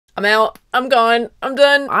I'm out. I'm gone. I'm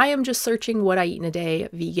done. I am just searching what I eat in a day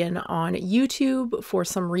vegan on YouTube for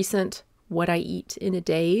some recent what I eat in a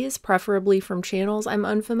days, preferably from channels I'm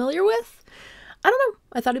unfamiliar with. I don't know.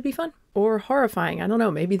 I thought it'd be fun or horrifying. I don't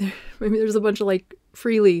know. Maybe there's a bunch of like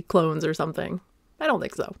Freely clones or something. I don't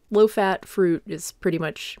think so. Low-fat fruit is pretty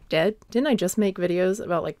much dead. Didn't I just make videos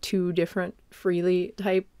about like 2 different Freely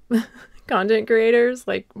type content creators?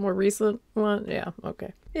 Like more recent one? Yeah,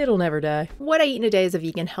 okay. It'll never die. What I eat in a day is a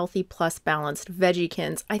vegan, healthy plus balanced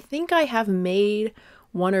Veggiekins. I think I have made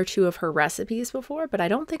 1 or 2 of her recipes before, but I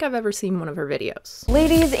don't think I've ever seen one of her videos.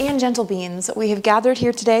 Ladies and gentle beans, we have gathered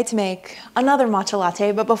here today to make another matcha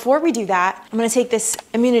latte, but before we do that, I'm gonna take this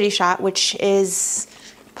immunity shot, which is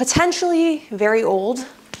potentially very old.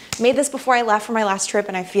 Made this before I left for my last trip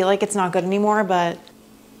and I feel like it's not good anymore, but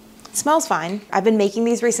it smells fine. I've been making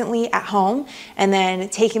these recently at home and then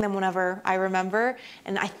taking them whenever I remember.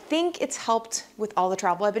 And I think it's helped with all the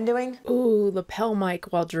travel I've been doing. Ooh, lapel mic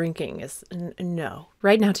while drinking is no.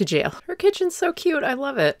 Right now to jail. Her kitchen's so cute. I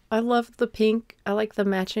love it. I love the pink. I like the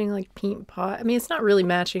matching like pink pot. I mean, it's not really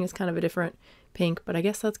matching. It's kind of a different pink, but I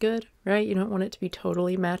guess that's good, right? You don't want it to be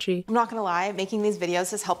totally matchy. I'm not gonna lie, making these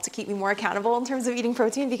videos has helped to keep me more accountable in terms of eating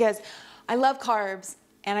protein because I love carbs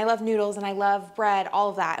and I love noodles and I love bread,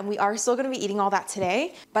 all of that. And we are still gonna be eating all that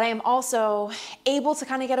today, but I am also able to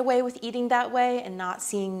kind of get away with eating that way and not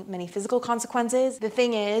seeing many physical consequences. The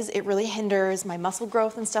thing is, it really hinders my muscle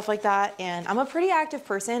growth and stuff like that. And I'm a pretty active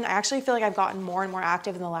person. I actually feel like I've gotten more and more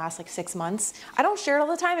active in the last like 6 months. I don't share it all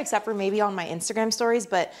the time except for maybe on my Instagram stories,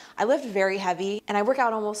 but I lift very heavy and I work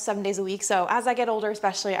out almost 7 days a week. So as I get older,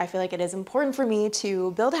 especially, I feel like it is important for me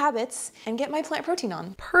to build habits and get my plant protein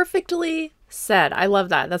on. Perfectly said. I love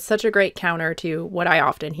that. That's such a great counter to what I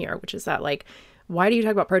often hear, which is that like, why do you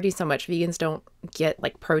talk about protein so much? Vegans don't get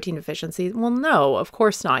like protein deficiencies. Well, no, of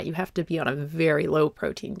course not. You have to be on a very low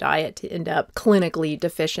protein diet to end up clinically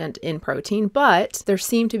deficient in protein, but there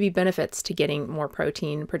seem to be benefits to getting more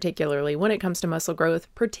protein, particularly when it comes to muscle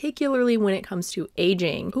growth, particularly when it comes to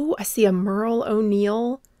aging. Ooh, I see a Merle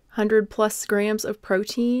O'Neal 100+ grams of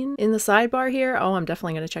protein in the sidebar here. Oh, I'm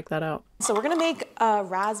definitely going to check that out. So we're gonna make a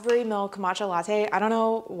raspberry milk matcha latte. I don't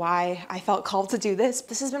know why I felt called to do this.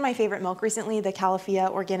 This has been my favorite milk recently, the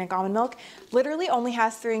Califia organic almond milk. Literally only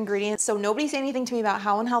has 3 ingredients, so nobody say anything to me about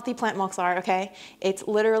how unhealthy plant milks are, okay? It's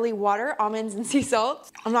literally water, almonds, and sea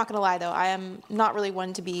salt. I'm not gonna lie though, I am not really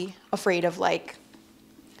one to be afraid of like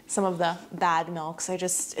some of the bad milks.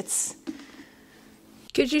 It's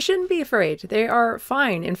Because you shouldn't be afraid. They are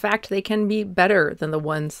fine. In fact, they can be better than the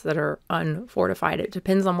ones that are unfortified. It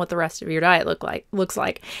depends on what the rest of your diet looks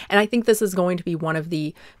like. And I think this is going to be one of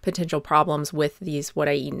the potential problems with these what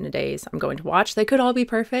I eat in a days I'm going to watch. They could all be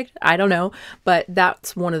perfect. I don't know. But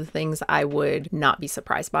that's one of the things I would not be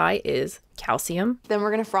surprised by is calcium. Then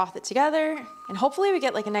we're gonna froth it together and hopefully we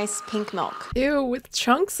get like a nice pink milk. Ew, with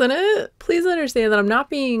chunks in it. Please understand that I'm not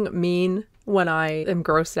being mean when I am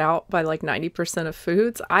grossed out by like 90% of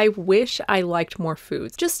foods. I wish I liked more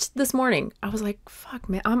foods. Just this morning, I was like, fuck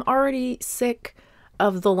man, I'm already sick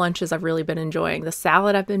of the lunches I've really been enjoying. The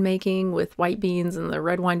salad I've been making with white beans and the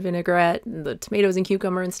red wine vinaigrette and the tomatoes and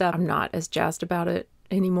cucumber and stuff. I'm not as jazzed about it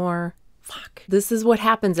anymore. Fuck. This is what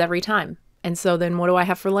happens every time. And so then what do I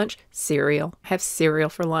have for lunch? Cereal. I have cereal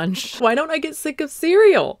for lunch. Why don't I get sick of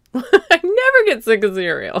cereal? I never get sick of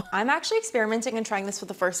cereal. I'm actually experimenting and trying this for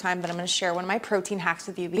the first time, but I'm gonna share one of my protein hacks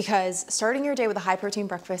with you because starting your day with a high protein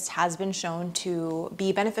breakfast has been shown to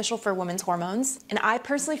be beneficial for women's hormones. And I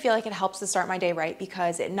personally feel like it helps to start my day right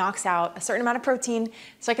because it knocks out a certain amount of protein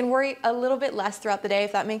so I can worry a little bit less throughout the day,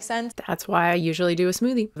 if that makes sense. That's why I usually do a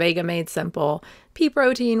smoothie. Vega made simple. Pea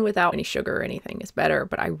protein without any sugar or anything is better,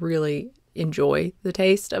 but I really enjoy the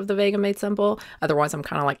taste of the Vega Made Simple. Otherwise, I'm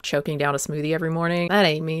kind of like choking down a smoothie every morning. That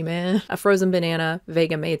ain't me, man. A frozen banana,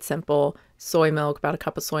 Vega Made Simple, soy milk, about a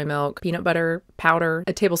cup of soy milk, peanut butter powder,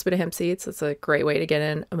 a tablespoon of hemp seeds. That's a great way to get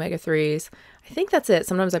in omega-3s. I think that's it.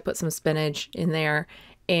 Sometimes I put some spinach in there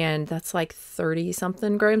and that's like 30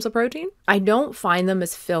 something grams of protein. I don't find them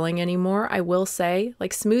as filling anymore. I will say,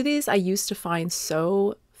 like smoothies I used to find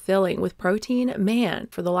so filling with protein, man,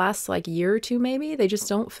 for the last like year or two maybe, they just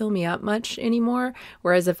don't fill me up much anymore.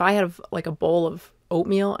 Whereas if I have like a bowl of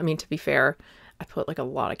oatmeal, I mean, to be fair, I put like a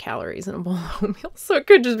lot of calories in a bowl of oatmeal, so it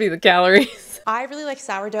could just be the calories. I really like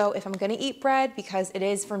sourdough if I'm gonna eat bread because it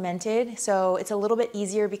is fermented, so it's a little bit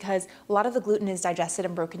easier because a lot of the gluten is digested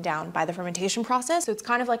and broken down by the fermentation process, so it's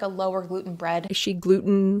kind of like a lower gluten bread. Is she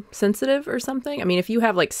gluten sensitive or something? I mean, if you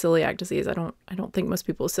have like celiac disease, I don't think most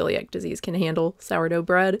people with celiac disease can handle sourdough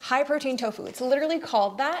bread. High protein tofu, it's literally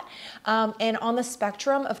called that, and on the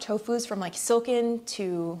spectrum of tofus from like silken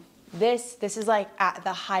to This is like at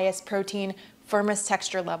the highest protein, firmest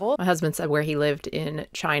texture level. My husband said where he lived in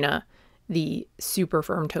China, the super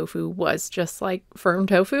firm tofu was just like firm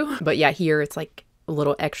tofu. But yeah, here it's like a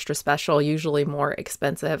little extra special, usually more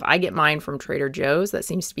expensive. I get mine from Trader Joe's. That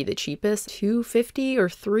seems to be the cheapest, $2.50 or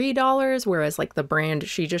 $3, whereas like the brand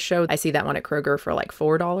she just showed, I see that one at Kroger for like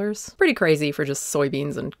 $4. Pretty crazy for just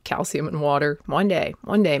soybeans and calcium and water. One day,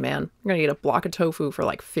 man, I'm gonna get a block of tofu for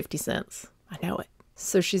like 50 cents. I know it.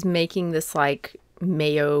 So she's making this like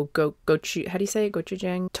mayo gochu, how do you say it?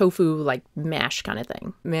 Gochujang? Tofu like mash kind of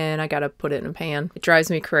thing. Man, I gotta put it in a pan. It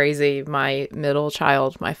drives me crazy. My middle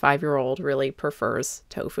child, my 5-year-old, really prefers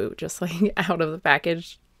tofu, just like out of the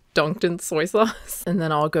package, dunked in soy sauce. And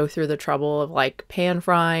then I'll go through the trouble of like pan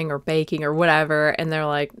frying or baking or whatever, and they're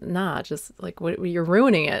like, nah, just like, what, you're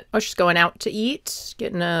ruining it. Oh, she's going out to eat,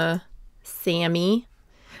 getting a Sammy.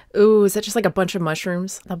 Ooh, is that just like a bunch of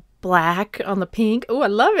mushrooms? The black on the pink. Ooh, I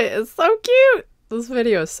love it. It's so cute. This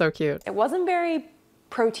video is so cute. It wasn't very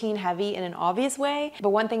protein heavy in an obvious way, but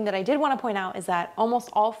one thing that I did want to point out is that almost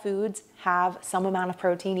all foods have some amount of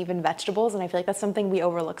protein, even vegetables, and I feel like that's something we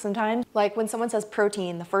overlook sometimes. Like when someone says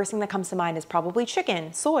protein, the first thing that comes to mind is probably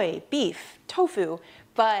chicken, soy, beef, tofu,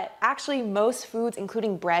 but actually most foods,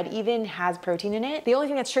 including bread even, has protein in it. The only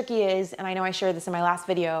thing that's tricky is, and I know I shared this in my last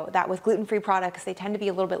video, that with gluten-free products, they tend to be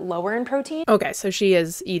a little bit lower in protein. Okay, so she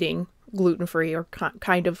is eating gluten-free or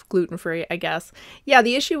kind of gluten-free, I guess. Yeah,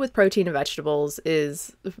 the issue with protein and vegetables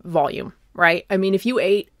is volume, right? I mean, if you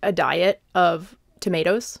ate a diet of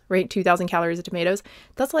tomatoes, right? 2,000 calories of tomatoes,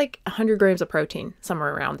 that's like 100 grams of protein,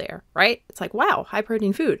 somewhere around there, right? It's like, wow, high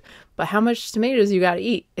protein food. But how much tomatoes you got to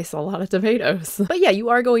eat? It's a lot of tomatoes. But yeah, you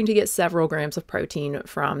are going to get several grams of protein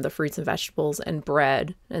from the fruits and vegetables and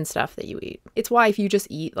bread and stuff that you eat. It's why if you just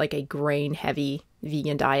eat like a grain-heavy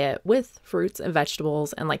vegan diet with fruits and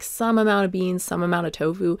vegetables and like some amount of beans, some amount of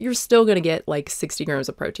tofu, you're still going to get like 60 grams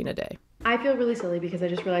of protein a day. I feel really silly because I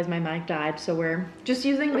just realized my mic died, so we're just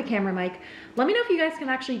using the camera mic. Let me know if you guys can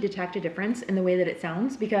actually detect a difference in the way that it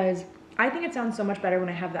sounds, because I think it sounds so much better when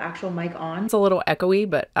I have the actual mic on. It's a little echoey,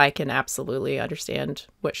 but I can absolutely understand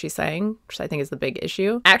what she's saying, which I think is the big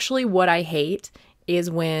issue. Actually, what I hate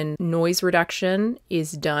is when noise reduction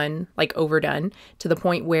is done, like overdone, to the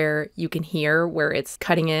point where you can hear where it's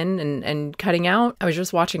cutting in and cutting out. I was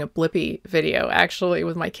just watching a Blippi video actually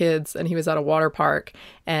with my kids, and he was at a water park,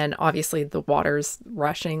 and obviously the water's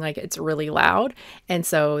rushing, like it's really loud. And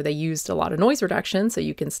so they used a lot of noise reduction so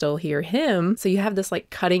you can still hear him. So you have this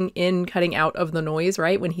like cutting in, cutting out of the noise,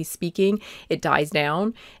 right? When he's speaking, it dies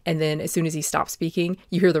down. And then as soon as he stops speaking,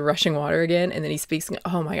 you hear the rushing water again. And then he speaks.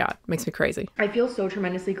 Oh my God, makes me crazy. I feel so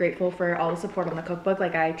tremendously grateful for all the support on the cookbook.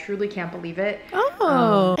 Like, I truly can't believe it.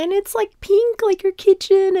 Oh, and it's like pink, like her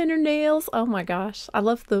kitchen and her nails. Oh my gosh, I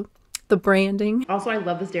love the branding. Also, I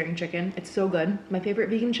love this Daring chicken. It's so good. My favorite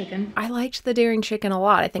vegan chicken. I liked the Daring chicken a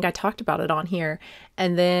lot. I think I talked about it on here.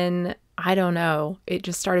 And then, I don't know, it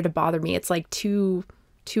just started to bother me. It's like too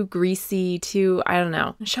greasy, I don't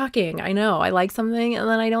know. Shocking, I know. I like something and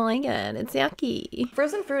then I don't like it. It's yucky.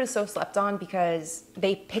 Frozen fruit is so slept on because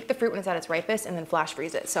they pick the fruit when it's at its ripest and then flash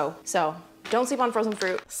freeze it. So don't sleep on frozen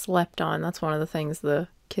fruit. Slept on, that's one of the things the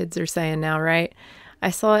kids are saying now, right? I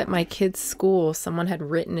saw at my kid's school, someone had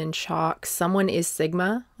written in chalk, someone is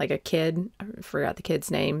Sigma, like a kid, I forgot the kid's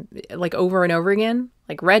name, like over and over again.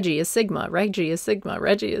 Like Reggie is Sigma, Reggie is Sigma,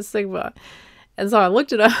 Reggie is Sigma. And so I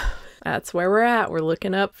looked it up. That's where we're at. We're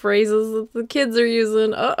looking up phrases that the kids are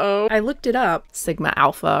using. Uh-oh. I looked it up. Sigma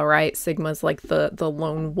Alpha, right? Sigma's like the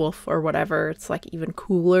lone wolf or whatever. It's like even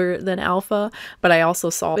cooler than Alpha. But I also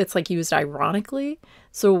saw it's like used ironically.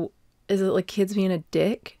 So is it like kids being a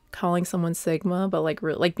dick? Calling someone Sigma, but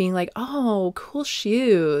like being like, oh, cool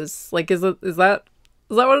shoes. Like, is that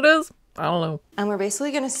what it is? I don't know. And we're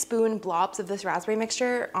basically gonna spoon blobs of this raspberry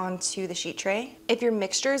mixture onto the sheet tray. If your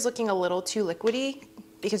mixture is looking a little too liquidy,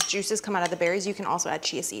 because juices come out of the berries, you can also add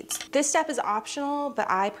chia seeds. This step is optional,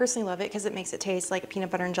 but I personally love it because it makes it taste like a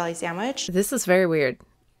peanut butter and jelly sandwich. This is very weird.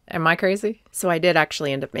 Am I crazy? So I did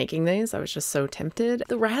actually end up making these. I was just so tempted.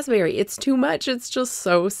 The raspberry, it's too much. It's just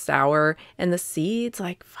so sour. And the seeds,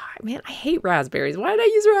 like, fuck, man, I hate raspberries. Why did I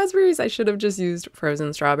use raspberries? I should have just used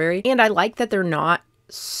frozen strawberry. And I like that they're not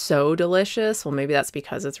so delicious. Well, maybe that's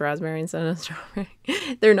because it's raspberry instead of strawberry.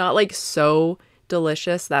 They're not like so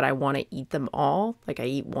delicious that I want to eat them all. Like I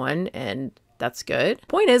eat one and that's good.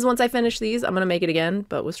 Point is, once I finish these, I'm going to make it again,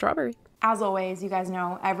 but with strawberry. As always, you guys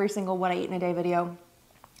know every single what I eat in a day video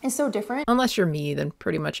is so different. Unless you're me, then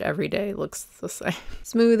pretty much every day looks the same.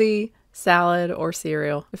 Smoothie, salad, or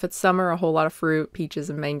cereal. If it's summer, a whole lot of fruit, peaches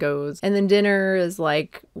and mangoes. And then dinner is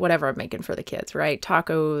like whatever I'm making for the kids, right?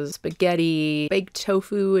 Tacos, spaghetti, baked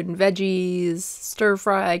tofu and veggies, stir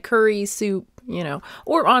fry, curry, soup, you know.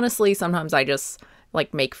 Or honestly, sometimes I just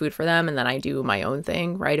like make food for them and then I do my own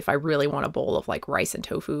thing, right? If I really want a bowl of like rice and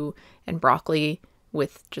tofu and broccoli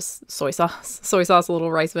with just soy sauce, a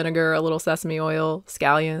little rice vinegar, a little sesame oil,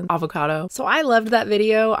 scallion, avocado. So I loved that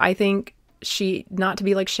video. I think she, not to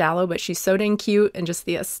be like shallow, but she's so dang cute, and just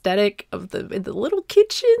the aesthetic of the little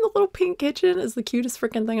kitchen, the little pink kitchen is the cutest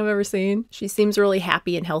freaking thing I've ever seen. She seems really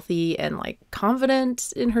happy and healthy and like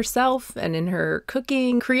confident in herself and in her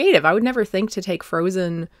cooking. Creative. I would never think to take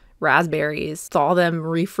frozen raspberries, thaw them,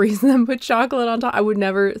 refreeze them, put chocolate on top. I would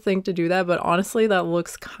never think to do that, but honestly, that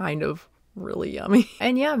looks kind of really yummy.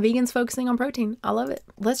 And yeah, vegans focusing on protein. I love it.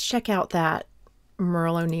 Let's check out that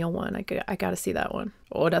Merle O'Neal one. I gotta see that one.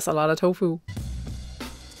 Oh, that's a lot of tofu.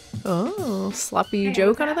 Oh, sloppy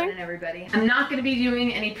Joe kind of thing. Everybody, I'm not gonna be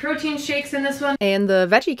doing any protein shakes in this one. And the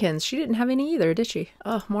Veggiekins, she didn't have any either, did she?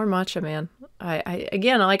 Oh, more matcha, man. I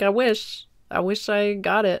again, like I wish I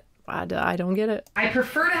got it. I don't get it. I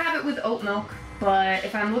prefer to have it with oat milk, but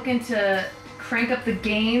if I'm looking to crank up the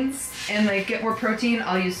gains and like get more protein,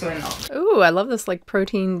 I'll use soy milk. Ooh, I love this like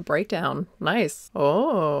protein breakdown. Nice.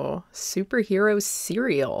 Oh, superhero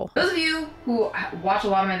cereal. Those of you who watch a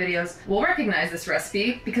lot of my videos will recognize this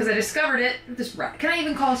recipe because I discovered it. Can I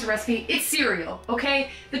even call this a recipe? It's cereal,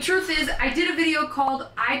 okay? The truth is, I did a video called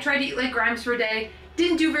I Tried to Eat Like Grimes for a Day.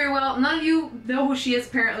 Didn't do very well. None of you know who she is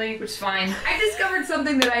apparently, which is fine. I discovered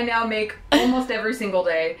something that I now make almost every single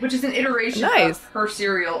day, which is an iteration of her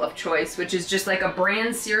cereal of choice, which is just like a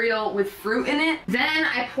brand cereal with fruit in it. Then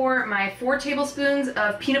I pour my 4 tablespoons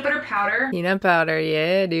of peanut butter powder. Peanut powder,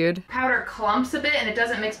 yeah, dude. Powder clumps a bit and it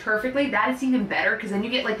doesn't mix perfectly. That is even better because then you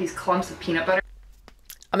get like these clumps of peanut butter.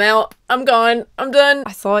 I'm out. I'm gone. I'm done.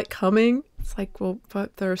 I saw it coming. It's like, well,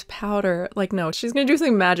 but there's powder. Like, no, she's gonna do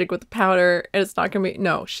something magic with the powder and it's not gonna be,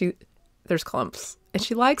 no, there's clumps. And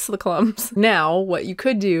she likes the clumps. Now, what you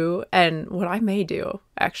could do, and what I may do,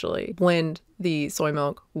 actually, blend the soy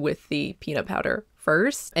milk with the peanut powder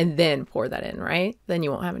first and then pour that in, right? Then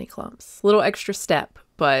you won't have any clumps. Little extra step,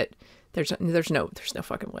 but there's no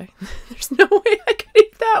fucking way. There's no way I could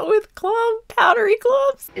eat that with powdery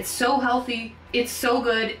clumps. It's so healthy. It's so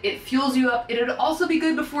good. It fuels you up. It'd also be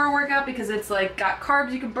good before a workout because it's like got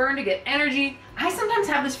carbs you can burn to get energy. I sometimes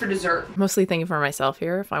have this for dessert. Mostly thinking for myself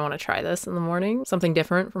here if I want to try this in the morning. Something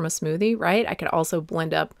different from a smoothie, right? I could also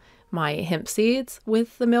blend up my hemp seeds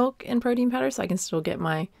with the milk and protein powder so I can still get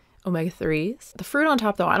my omega-3s. The fruit on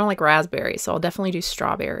top though, I don't like raspberry, so I'll definitely do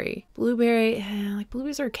strawberry. Blueberry, like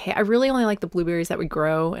blueberries are okay. I really only like the blueberries that we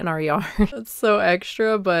grow in our yard. It's so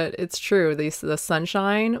extra, but it's true. The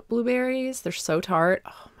sunshine blueberries, they're so tart.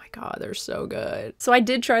 Oh my God, they're so good. So I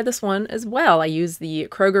did try this one as well. I used the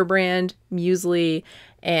Kroger brand muesli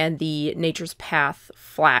and the Nature's Path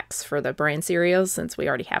flax for the bran cereals since we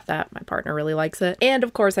already have that. My partner really likes it. And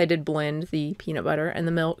of course I did blend the peanut butter and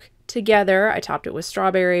the milk together. I topped it with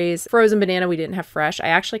strawberries. Frozen banana we didn't have fresh. I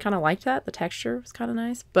actually kind of liked that. The texture was kind of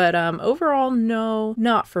nice. But overall, no,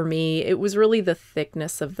 not for me. It was really the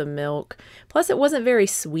thickness of the milk. Plus it wasn't very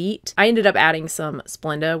sweet. I ended up adding some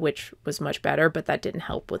Splenda, which was much better, but that didn't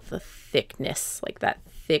help with the thickness, like that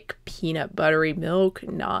thick peanut buttery milk.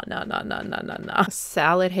 Nah.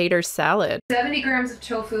 Salad hater salad. 70 grams of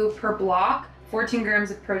tofu per block. 14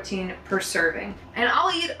 grams of protein per serving. And I'll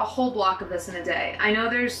eat a whole block of this in a day. I know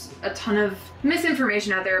there's a ton of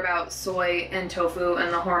misinformation out there about soy and tofu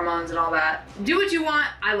and the hormones and all that. Do what you want.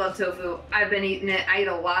 I love tofu. I've been eating it. I eat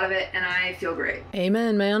a lot of it and I feel great.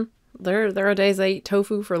 Amen, man. There are days I eat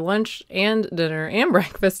tofu for lunch and dinner and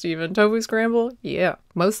breakfast even. Tofu scramble, yeah.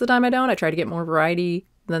 Most of the time I don't. I try to get more variety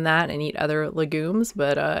than that and eat other legumes.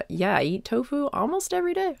 But yeah, I eat tofu almost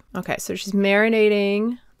every day. Okay, so she's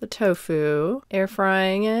marinating the tofu, air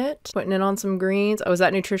frying it, putting it on some greens. Oh, is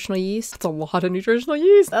that nutritional yeast? That's a lot of nutritional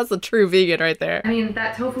yeast. That's a true vegan right there. I mean,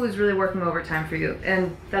 that tofu is really working overtime for you,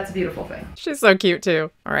 and that's a beautiful thing. She's so cute too.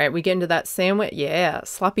 All right, we get into that sandwich. Yeah,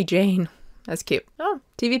 sloppy Jane. That's cute. Oh,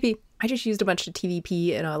 TVP. I just used a bunch of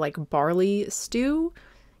TVP in a like barley stew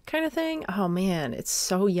kind of thing. Oh man, it's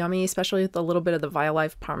so yummy, especially with a little bit of the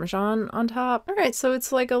Violife Parmesan on top. All right, so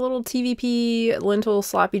it's like a little TVP lentil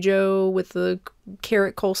sloppy joe with the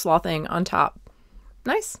carrot coleslaw thing on top.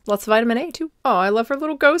 Nice. Lots of vitamin A too. Oh, I love her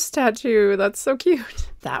little ghost tattoo. That's so cute.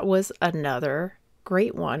 That was another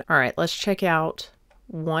great one. All right, let's check out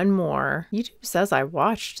one more. YouTube says I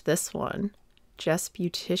watched this one. Jess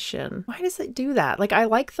Beautician. Why does it do that? Like, I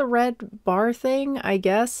like the red bar thing, I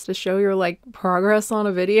guess, to show your like progress on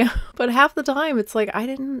a video. But half the time it's like, I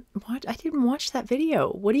didn't watch that video.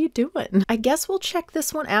 What are you doing? I guess we'll check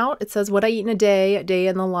this one out. It says what I eat in a day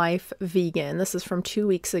in the life vegan. This is from 2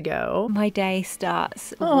 weeks ago. My day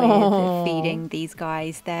starts with feeding these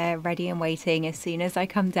guys. They're ready and waiting as soon as I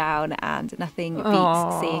come down, and nothing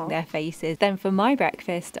beats seeing their faces. Then for my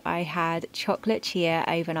breakfast, I had chocolate chia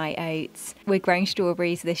overnight oats. We're growing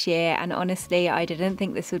strawberries this year, and honestly, I didn't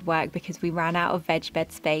think this would work because we ran out of veg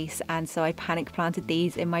bed space, and so I panic planted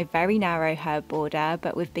these in my very narrow herb border,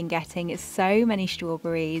 but we've been getting so many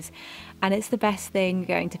strawberries, and it's the best thing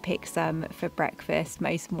going to pick some for breakfast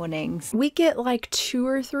most mornings. We get like 2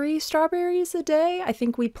 or 3 strawberries a day. I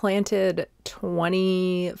think we planted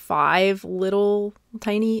 25 little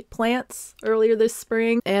tiny plants earlier this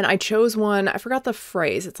spring, and I chose one, I forgot the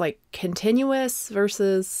phrase, it's like continuous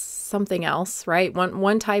versus something else, right?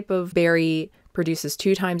 One type of berry produces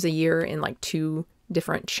 2 times a year in like 2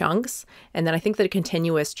 different chunks, and then I think that a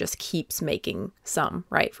continuous just keeps making some,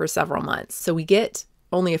 right, for several months. So we get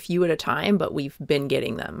only a few at a time, but we've been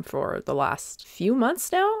getting them for the last few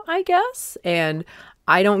months now, I guess. And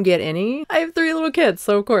I don't get any. I have 3 little kids,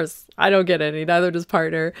 so of course I don't get any. Neither does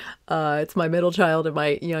partner. It's my middle child and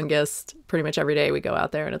my youngest. Pretty much every day we go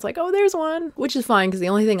out there and it's like, oh, there's one, which is fine because the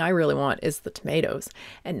only thing I really want is the tomatoes,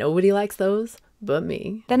 and nobody likes those but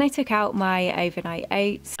me. Then I took out my overnight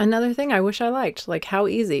oats. Another thing I wish I liked, like how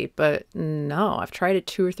easy, but no, I've tried it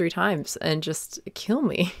 2 or 3 times and just kill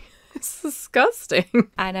me. It's disgusting.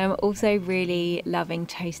 And I'm also really loving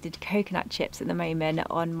toasted coconut chips at the moment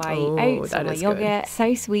on my oats or my yogurt. Good.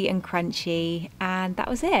 So sweet and crunchy. And that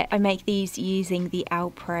was it. I make these using the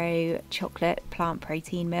Alpro chocolate plant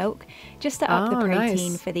protein milk just to up the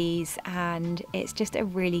protein for these. And it's just a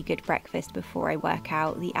really good breakfast before I work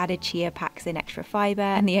out. The added chia packs in extra fiber,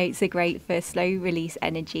 and the oats are great for slow release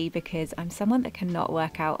energy because I'm someone that cannot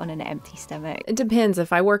work out on an empty stomach. It depends.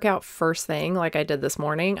 If I work out first thing like I did this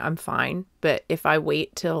morning, I'm fine. But if I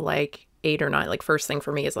wait till like 8 or 9, like first thing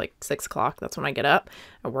for me is like 6 o'clock. That's when I get up.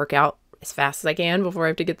 I work out as fast as I can before I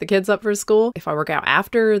have to get the kids up for school. If I work out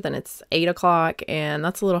after, then it's 8 o'clock, and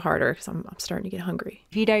that's a little harder because I'm starting to get hungry.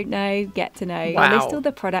 If you don't know, get to know. Wow. I list all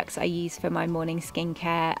the products I use for my morning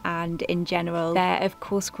skincare, and in general, they're of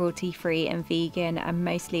course cruelty-free and vegan and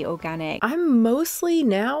mostly organic. I'm mostly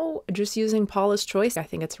now just using Paula's Choice. I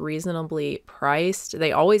think it's reasonably priced.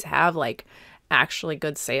 They always have like actually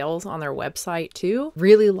good sales on their website too.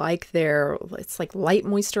 Really like their, it's like light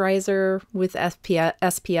moisturizer with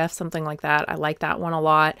SPF, something like that. I like that one a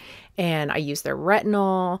lot. And I use their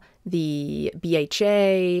retinol, the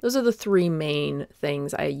BHA. Those are the 3 main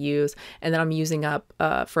things I use. And then I'm using up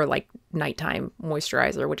for like nighttime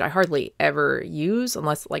moisturizer, which I hardly ever use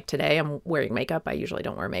unless like today I'm wearing makeup. I usually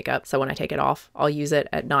don't wear makeup. So when I take it off, I'll use it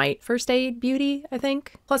at night. First Aid Beauty, I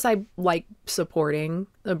think. Plus I like supporting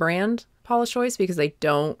the brand Paula's Choice because they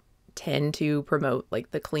don't tend to promote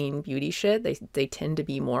like the clean beauty shit. They tend to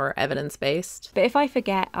be more evidence-based. But if I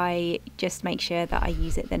forget, I just make sure that I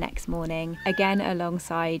use it the next morning. Again,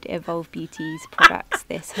 alongside Evolve Beauty's products.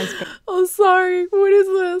 This has been... Oh, sorry. What is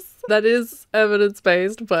this? That is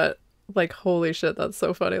evidence-based, but like, holy shit, that's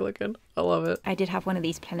so funny looking. I love it. I did have one of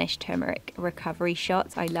these Plenish turmeric recovery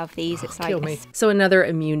shots. I love these. It's Kill like me. So another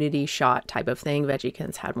immunity shot type of thing.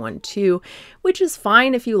 Veggiekins had one too, which is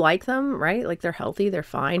fine if you like them, right? Like they're healthy, they're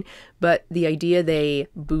fine. But the idea they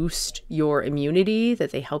boost your immunity,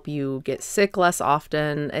 that they help you get sick less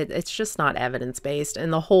often, it's just not evidence-based.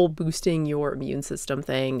 And the whole boosting your immune system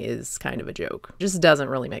thing is kind of a joke. It just doesn't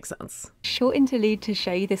really make sense. Short interlude to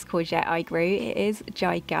show you this courgette I grew. It is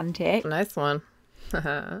gigantic. Nice one.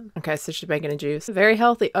 Okay, so she's making a juice. Very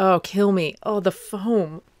healthy. Oh, kill me. Oh, the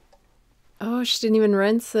foam. Oh, she didn't even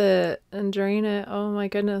rinse it and drain it. Oh my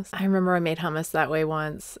goodness. I remember I made hummus that way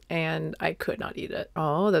once and I could not eat it.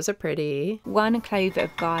 Oh, those are pretty. 1 clove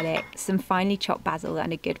of garlic, some finely chopped basil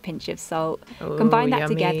and a good pinch of salt. Ooh, Combine that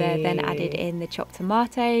yummy. together, then added in the chopped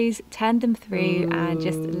tomatoes, turned them through. Ooh. And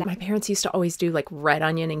just... My parents used to always do like red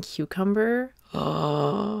onion and cucumber.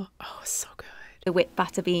 Oh, so good. The whipped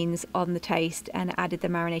butter beans on the toast and added the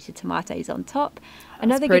marinated tomatoes on top. That's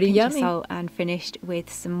another good pinch yummy. of salt, and finished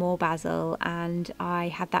with some more basil, and I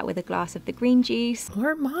had that with a glass of the green juice.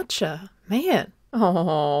 More matcha. Man.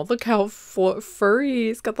 Oh, look how furry.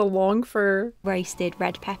 He's got the long fur. Roasted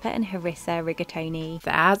red pepper and harissa rigatoni.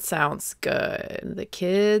 That sounds good. The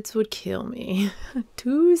kids would kill me.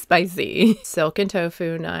 Too spicy. Silken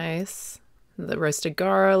tofu, nice. The roasted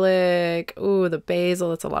garlic. Ooh, the basil.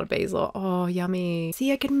 That's a lot of basil. Oh, yummy.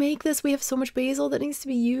 See, I can make this. We have so much basil that needs to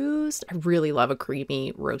be used. I really love a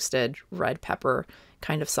creamy roasted red pepper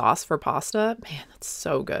kind of sauce for pasta. Man, that's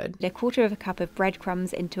so good. A quarter of a cup of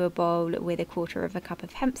breadcrumbs into a bowl with a quarter of a cup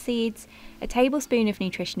of hemp seeds, a tablespoon of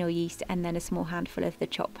nutritional yeast, and then a small handful of the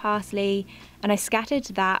chopped parsley. And I scattered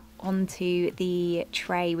that onto the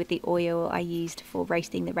tray with the oil I used for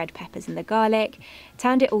roasting the red peppers and the garlic,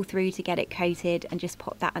 turned it all through to get it coated, and just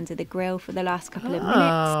popped that under the grill for the last couple of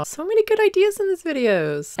minutes. So many good ideas in these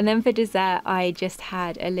videos. And then for dessert, I just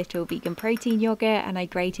had a little vegan protein yogurt, and I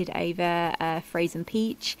grated over a frozen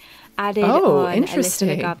peach, added on interesting.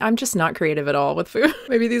 a little I'm just not creative at all with food.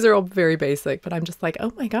 Maybe these are all very basic, but I'm just like,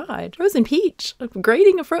 oh my God, frozen peach,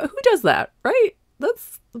 grating a who does that, right?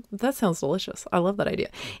 That sounds delicious. I love that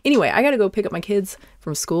idea. Anyway, I gotta go pick up my kids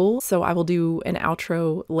from school, so I will do an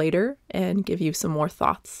outro later and give you some more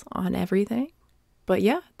thoughts on everything. But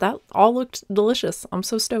yeah, that all looked delicious. I'm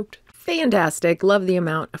so stoked. Fantastic. Love the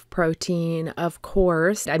amount of protein, of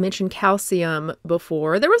course. I mentioned calcium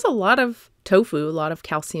before. There was a lot of tofu, a lot of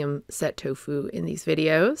calcium set tofu in these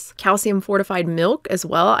videos. Calcium fortified milk as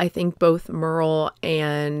well. I think both Merle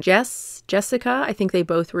and Jessica, I think they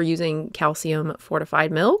both were using calcium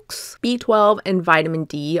fortified milks. B12 and vitamin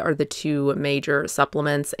D are the two major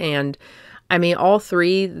supplements, and I mean, all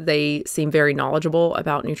three, they seem very knowledgeable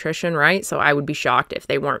about nutrition, right? So I would be shocked if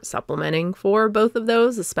they weren't supplementing for both of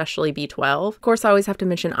those, especially B12. Of course, I always have to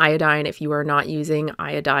mention iodine if you are not using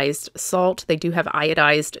iodized salt. They do have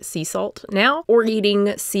iodized sea salt now, or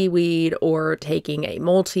eating seaweed or taking a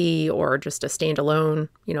multi or just a standalone,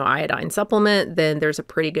 iodine supplement, then there's a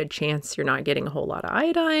pretty good chance you're not getting a whole lot of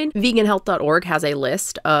iodine. Veganhealth.org has a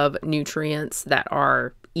list of nutrients that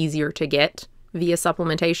are easier to get via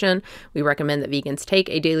supplementation. We recommend that vegans take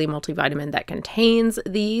a daily multivitamin that contains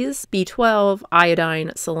these: B12,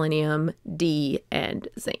 iodine, selenium, D, and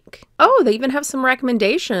zinc. Oh, they even have some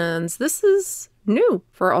recommendations. This is new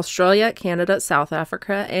for Australia, Canada, South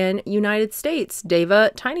Africa, and United States.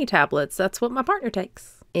 Deva tiny tablets. That's what my partner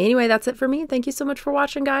takes. Anyway, that's it for me. Thank you so much for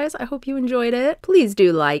watching, guys. I hope you enjoyed it. Please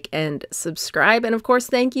do like and subscribe. And of course,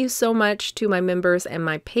 thank you so much to my members and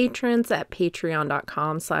my patrons at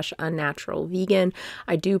patreon.com/unnaturalvegan.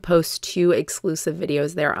 I do post 2 exclusive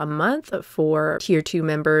videos there a month for tier 2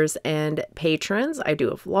 members and patrons. I do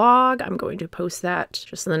a vlog. I'm going to post that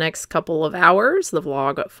just in the next couple of hours, the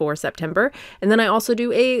vlog for September. And then I also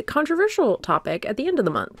do a controversial topic at the end of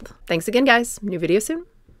the month. Thanks again, guys. New video soon.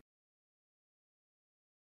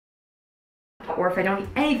 Or if I don't eat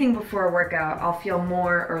anything before a workout, I'll feel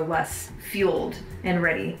more or less fueled and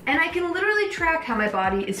ready. And I can literally track how my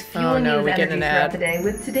body is fueling me with energy throughout the day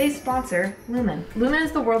with today's sponsor, Lumen. Lumen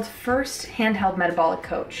is the world's first handheld metabolic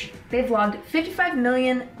coach. They've logged 55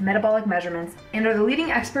 million metabolic measurements and are the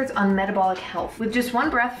leading experts on metabolic health. With just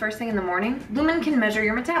one breath first thing in the morning, Lumen can measure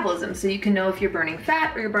your metabolism so you can know if you're burning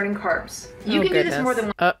fat or you're burning carbs. You can do this more than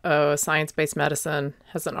one. Uh-oh, Science-Based Medicine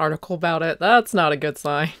has an article about it. That's not a good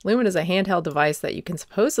sign. Lumen is a handheld device that you can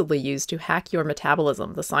supposedly use to hack your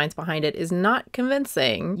metabolism. The science behind it is not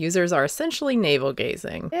convincing. Users are essentially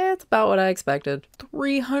navel-gazing. It's about what I expected.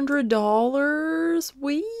 $300?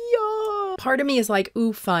 Part of me is like,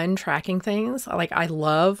 ooh, fun tracking things. I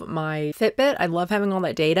love my Fitbit. I love having all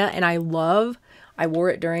that data, and I wore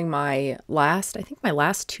it during my last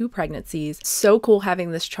 2 pregnancies. So cool having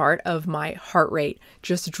this chart of my heart rate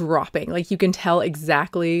just dropping. Like, you can tell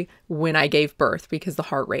exactly when I gave birth because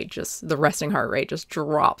the resting heart rate just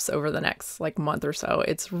drops over the next month or so.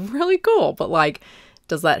 It's really cool. But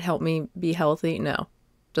does that help me be healthy? No.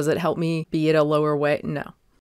 Does it help me be at a lower weight? No.